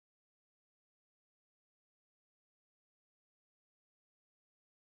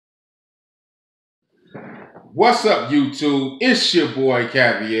What's up, YouTube? It's your boy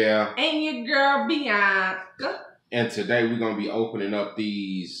Kavere. And your girl Bianca. And today we're gonna be opening up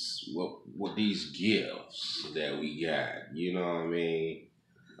these these gifts that we got. You know what I mean?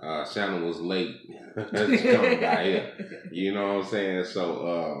 Santa was late coming by here. You know what I'm saying?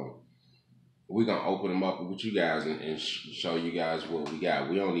 So we're gonna open them up with you guys and show you guys what we got.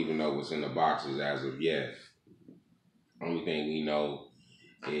 We don't even know what's in the boxes as of yet. Only thing we know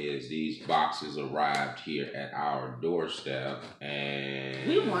is these boxes arrived here at our doorstep, and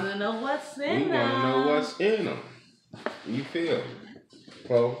we want to know what's in them. We want to know what's in them. You feel me?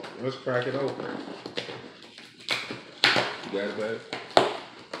 So let's crack it open. You got it, babe?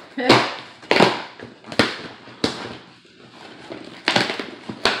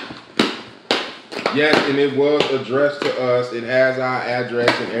 Yes, and it was addressed to us. It has our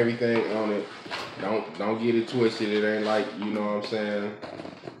address and everything on it. Don't get it twisted. It ain't like, you know what I'm saying,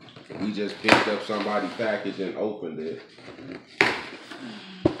 we just picked up somebody's package and opened it.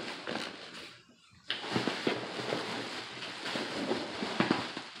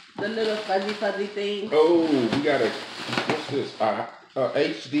 The little fuzzy thing. Oh, we got a, what's this?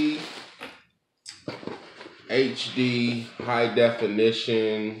 HD high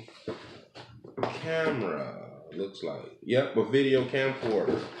definition camera. Looks like. Yep, a video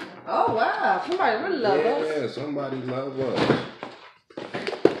camcorder. Oh wow, somebody really love us. Yeah, somebody love us.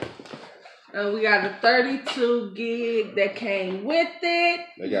 And we got a 32 gig that came with it.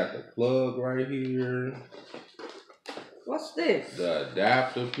 They got the plug right here. What's this? The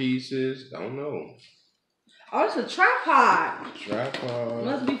adapter pieces. Don't know. Oh, it's a tripod. Tripod.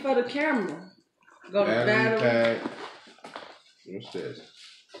 Must be for the camera. Go to battery pack. What's this?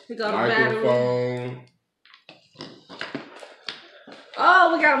 We got microphone. A battery.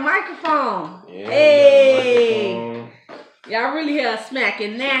 Oh, we got a microphone. Yeah, hey. Y'all really hear us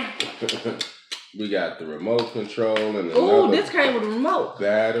smacking now. We got the remote control and ooh, this came with a remote.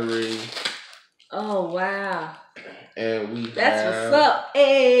 Battery. Oh wow. And we that's what's up.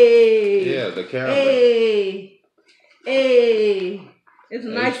 Hey. Yeah, the camera. Hey. Hey. It's a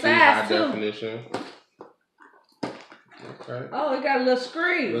nice size high too. Definition. Okay. Oh, it got a little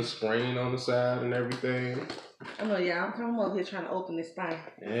screen. Little screen on the side and everything. I know, yeah. I'm over here trying to open this thing.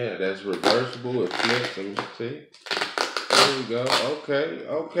 Yeah, that's reversible. It flips. Let me see. There we go.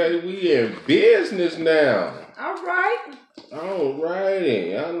 Okay. We in business now. All right.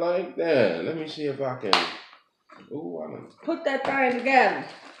 Alrighty. I like that. Let me see if I can. Ooh, I don't. Put that thing together.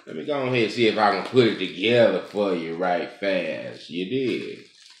 Let me go ahead and see if I can put it together for you right fast. You did.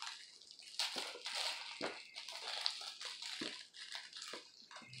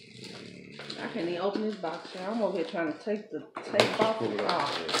 I can't even open this box, y'all. I'm over here trying to take the tape off.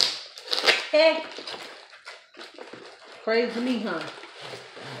 Hey. Crazy me, huh?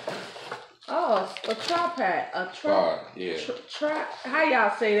 Oh, a tripod. A tripod. Yeah. How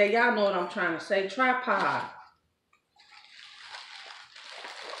y'all say that? Y'all know what I'm trying to say. Tripod.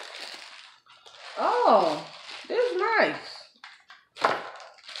 Oh, this is nice.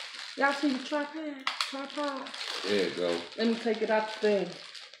 Y'all see the tripod? There you go. Let me take it out the thing.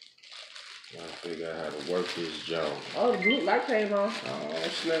 I figure out how to work this job. Oh, the blue light came on. Oh,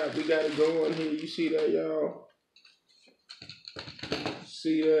 snap. We got it going here. You see that, y'all?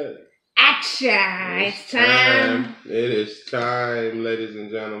 See that? Action! It's time. It is time, ladies and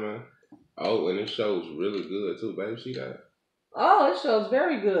gentlemen. Oh, and it shows really good, too, baby. See that? Oh, it shows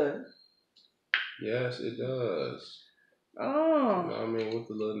very good. Yes, it does. Oh. You know what I mean? With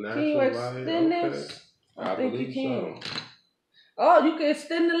the little natural can you light. extend this? I think you can. So. Oh, you can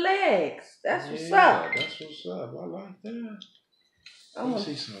extend the legs. That's what's up. That's what's up. I like that. Let me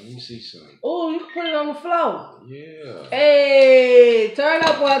see something. Oh, you can put it on the floor. Yeah. Hey, turn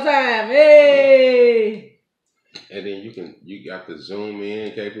up one time. Hey. And then you got the zoom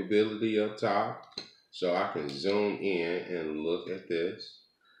in capability up top. So I can zoom in and look at this.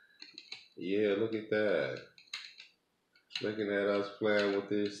 Yeah, look at that. Looking at us playing with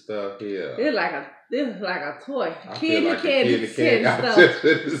this stuff here. This is like a toy. I Candy feel like candy candy. stuff. I was just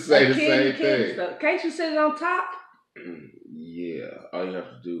to say the same thing. Stuff. Can't you sit it on top? Yeah. All you have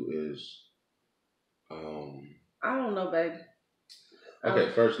to do is I don't know, baby.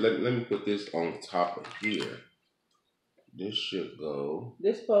 Okay, first let me put this on top of here. This should go.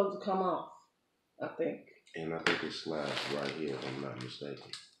 This supposed to come off, I think. And I think it slides right here, if I'm not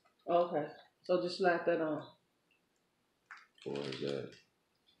mistaken. Okay. So just slide that on. Or is that?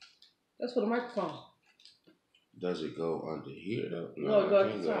 That's for the microphone. Does it go under here though? No, it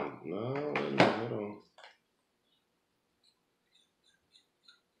goes at the top. No, wait a minute, hold on.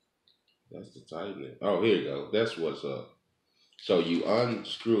 That's the tightening. Oh, here you go. That's what's up. So you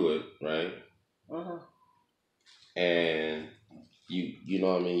unscrew it, right? Uh-huh. and you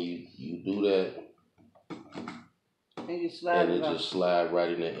know what I mean. You do that, and you slide and it it up. just slide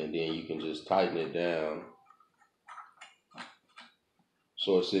right in it, and then you can just tighten it down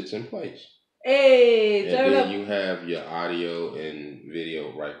so it sits in place. Hey, And turn then up. you have your audio and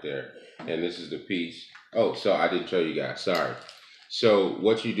video right there. And this is the piece. Oh, so I didn't show you guys. Sorry. So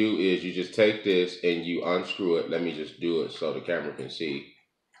what you do is you just take this and you unscrew it. Let me just do it so the camera can see.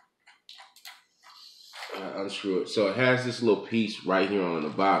 Unscrew it. So it has this little piece right here on the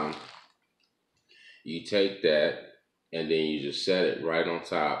bottom. You take that and then you just set it right on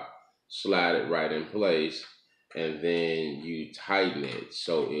top, slide it right in place, and then you tighten it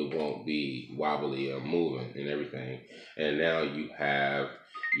so it won't be wobbly or moving and everything. And now you have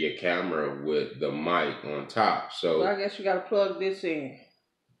your camera with the mic on top. So I guess you gotta plug this in.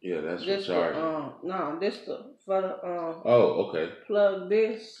 yeah, that's This for charging. No, this for the Oh, okay. plug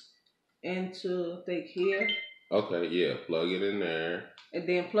this into I think here. Okay, yeah, plug it in there. And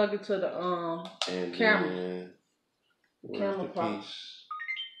then plug it to the And camera. then where's Camera the part. piece?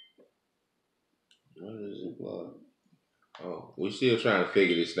 Where is it plugged? Oh, we're still trying to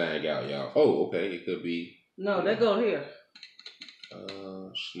figure this thing out, y'all. Oh, okay, it could be. No, they go here.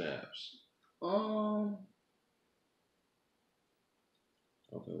 Snaps. Okay,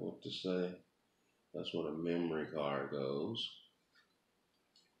 what to say? That's where the memory card goes.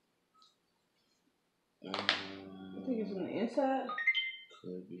 I think it's on the inside.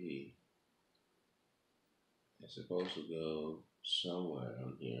 Could be. It's supposed to go somewhere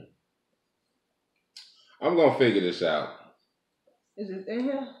on here. I'm gonna figure this out. Is it in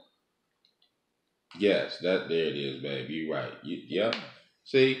here? Yes, there it is, baby. You're right. Yep.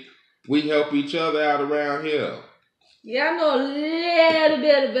 See, we help each other out around here. Yeah, I know a little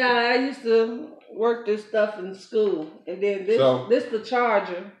bit about it. I used to work this stuff in school. And then this the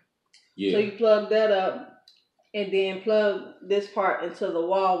charger. Yeah. So you plug that up and then plug this part into the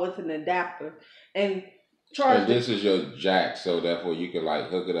wall with an adapter. And charge this is your jack, so therefore you can like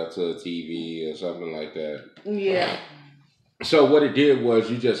hook it up to a TV or something like that. Yeah. So what it did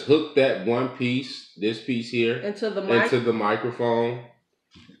was you just hooked that one piece, this piece here, into the microphone,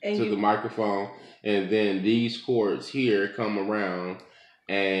 the microphone, and then these cords here come around,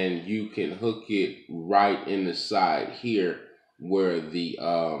 and you can hook it right in the side here where the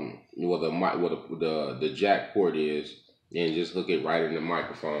the jack port is, and just hook it right in the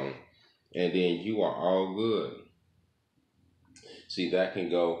microphone, and then you are all good. See, that can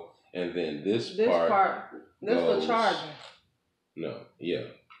go, and then this part goes, for charging. No, yeah.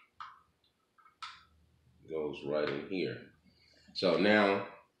 Goes right in here. So now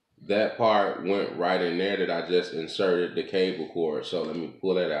that part went right in there that I just inserted the cable cord. So let me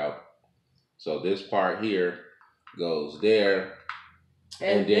pull it out. So this part here goes there.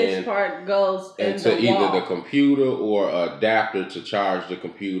 And then this part goes into either the computer or adapter to charge the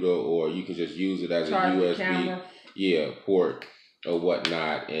computer, or you can just use it as a USB port or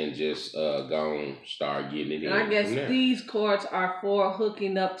whatnot, and just go and start getting it in. And I guess these cords are for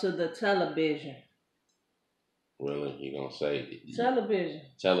hooking up to the television. Really? You gonna say television?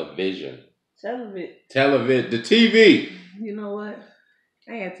 Television. The TV. You know what?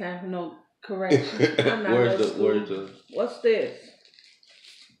 I ain't got time for no correction. I'm not where's the? What's this?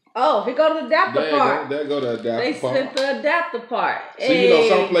 Oh, here go the adapter part. There go the adapter part. They sent the adapter part. So you know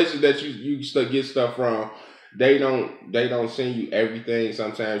some places that you get stuff from, they don't send you everything.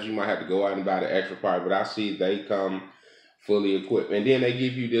 Sometimes you might have to go out and buy the extra part, but I see they come fully equipped, and then they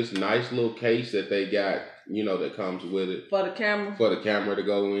give you this nice little case that they got, that comes with it for the camera to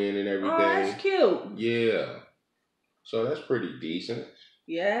go in and everything. Oh, that's cute. Yeah, so that's pretty decent.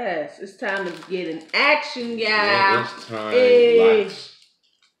 Yes, it's time to get in action, y'all. Yeah, it's time. Lights,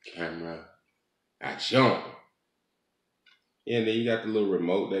 camera, action. Yeah, and then you got the little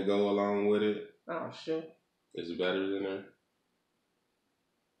remote that go along with it. Oh, sure. Is the batteries in there?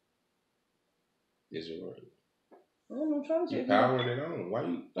 Is it working? I'm trying to you powering it on. Why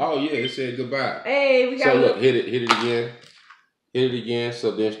you? Oh yeah, it said goodbye. Hey, we got. So look, hit it again. Hit it again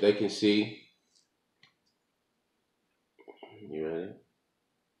so then they can see. You ready?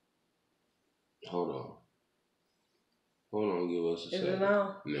 Hold on. Give us a second. Is it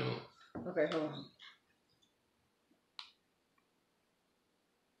now? No. Okay, hold on.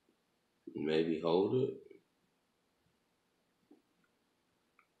 Maybe hold it.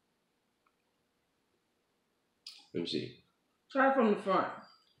 Let me see. Try from the front.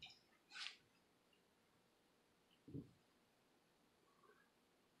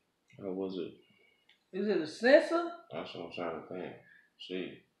 How was it? Is it a sensor? That's what I'm trying to think.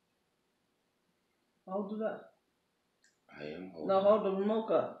 See. Hold it up. I am holding. No, hold the remote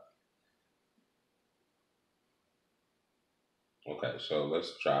up. Okay, so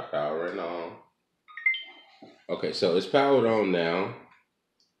let's try powering on. Okay, so it's powered on now,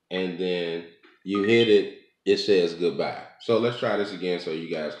 and then you hit it, it says goodbye. So let's try this again so you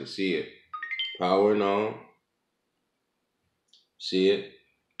guys can see it. Powering on. See it?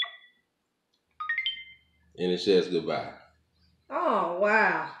 And it says goodbye. Oh,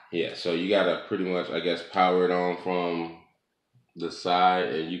 wow. Yeah, so you gotta pretty much, I guess, power it on from the side,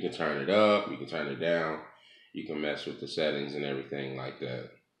 and you can turn it up, you can turn it down, you can mess with the settings and everything like that.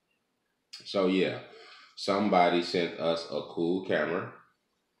 So yeah, somebody sent us a cool camera,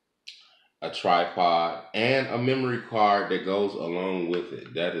 a tripod, and a memory card that goes along with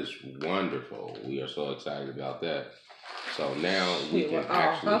it. That is wonderful. We are so excited about that. So now we can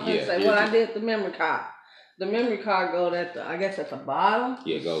actually, yeah. Say, I did the memory card. The memory card goes at the, I guess at the bottom.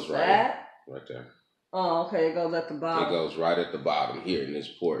 Yeah, it goes right there. Oh, okay, it goes at the bottom. It goes right at the bottom here in this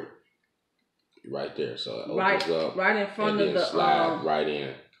port. Right there. So it opens up. Right in front of the slide right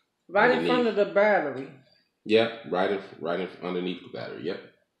in. Right underneath. In front of the battery. Yep, right in underneath the battery. Yep.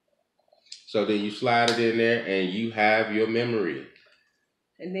 So then you slide it in there and you have your memory.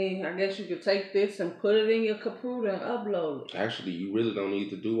 And then I guess you could take this and put it in your computer and upload it. Actually, you really don't need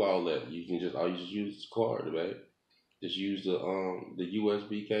to do all that. You can just use the card, right? Just use the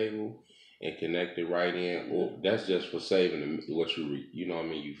USB cable and connect it right in. Or that's just for saving what you know what I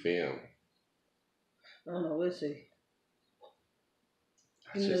mean, you film. I don't know, we'll see.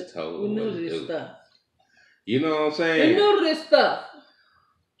 I just told we knew this stuff. You know what I'm saying? We knew this stuff.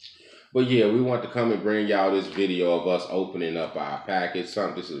 But yeah, we want to come and bring y'all this video of us opening up our package.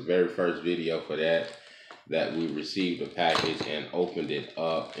 This is the very first video for that we received a package and opened it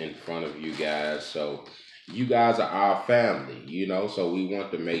up in front of you guys. So you guys are our family, you know, so we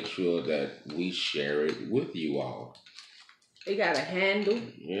want to make sure that we share it with you all. It got a handle.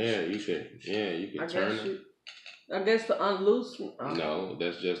 Yeah, you can turn it. I guess to unloose. No,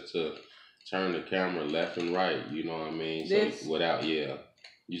 that's just to turn the camera left and right, you know what I mean? This? So without,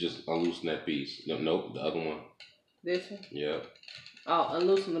 you just unloosen that piece. Nope, the other one. This one? Yep. Oh,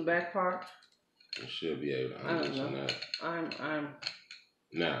 unloosen the back part? You should be able to unloosen that. I'm.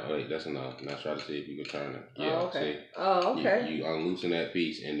 No, wait, that's enough. Now try to see if you can turn it. Yeah, oh, okay. See? Oh, okay. You unloosen that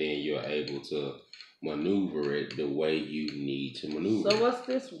piece and then you're able to maneuver it the way you need to maneuver it. So what's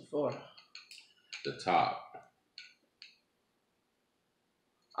this one for? The top.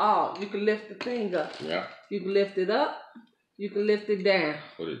 Oh, you can lift the thing up. Yeah. You can lift it up. You can lift it down.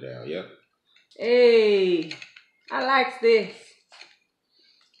 Put it down, yep. Hey, I like this.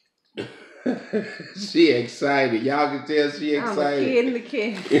 She excited. Y'all can tell she excited. I'm a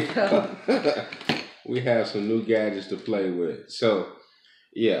kid. We have some new gadgets to play with. So,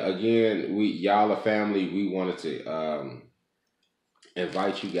 yeah, again, y'all are family. We wanted to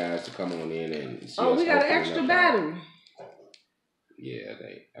invite you guys to come on in and see us. We got an extra battery. Yeah,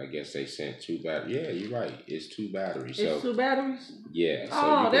 I guess they sent 2 batteries. Yeah, you're right. It's 2 batteries. It's 2 batteries? Yeah.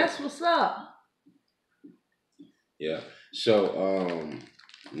 So that's what's up. Yeah. So,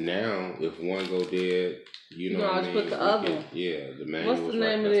 now, if one go dead, you know what I mean? Put the other one. Yeah, the manual. What's the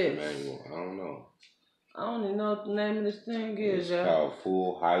name of this? The manual. I don't know. I don't even know what the name of this thing is. It's called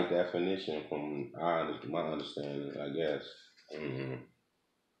full high definition from my understanding, I guess. Mm-hmm.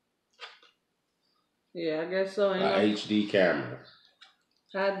 Yeah, I guess so. HD camera.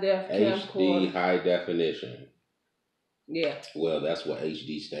 High def camcorder. HD high definition. Yeah. Well, that's what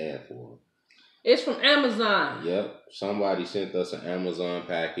HD stand for. It's from Amazon. Yep. Somebody sent us an Amazon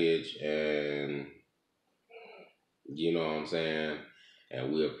package and you know what I'm saying?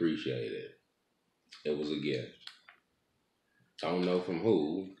 And we appreciate it. It was a gift. I don't know from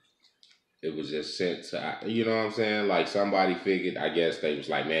who. It was just sent to, you know what I'm saying? Like somebody figured, I guess they was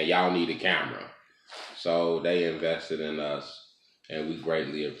like, man, y'all need a camera. So they invested in us. And we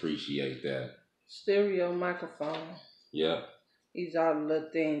greatly appreciate that. Stereo microphone. Yep. These are the little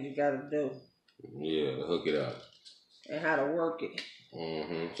things you gotta do. Yeah, to hook it up. And how to work it.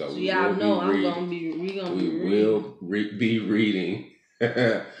 Mm-hmm. So y'all know we will be reading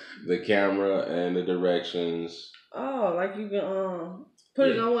the camera and the directions. Oh, like you can put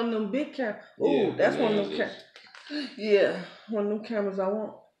it on one of them big cameras. Oh, that's one of them cameras. Yeah, one of them cameras I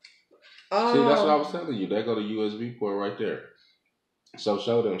want. See, that's what I was telling you. They go to USB port right there. So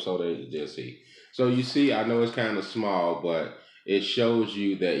show them so they'll see. So you see, I know it's kind of small, but it shows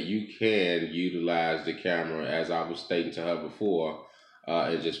you that you can utilize the camera, as I was stating to her before,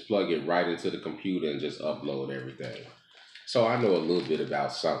 and just plug it right into the computer and just upload everything. So I know a little bit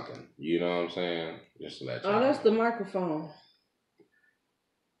about something. You know what I'm saying? Just to let you know. That's the microphone.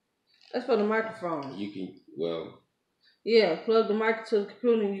 That's for the microphone. You can, yeah, plug the mic to the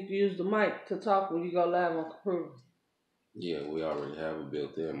computer and you can use the mic to talk when you go live on computer. Yeah, we already have a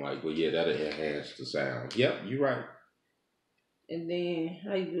built-in mic, but yeah, that'll enhance the sound. Yep, you're right. And then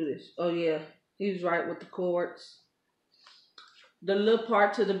how you do this? Oh yeah, he was right with the cords. The little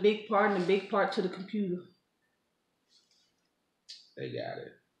part to the big part, and the big part to the computer. They got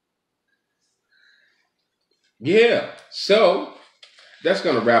it. Yeah, so that's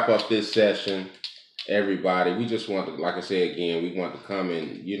gonna wrap up this session, everybody. We just want to, like I said again, we want to come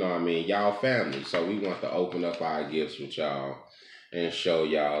and, you know what I mean, y'all family. So we want to open up our gifts with y'all and show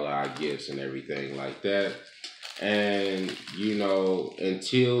y'all our gifts and everything like that. And, you know,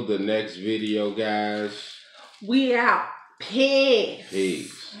 until the next video, guys. We out. Peace.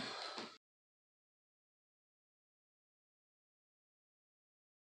 Peace.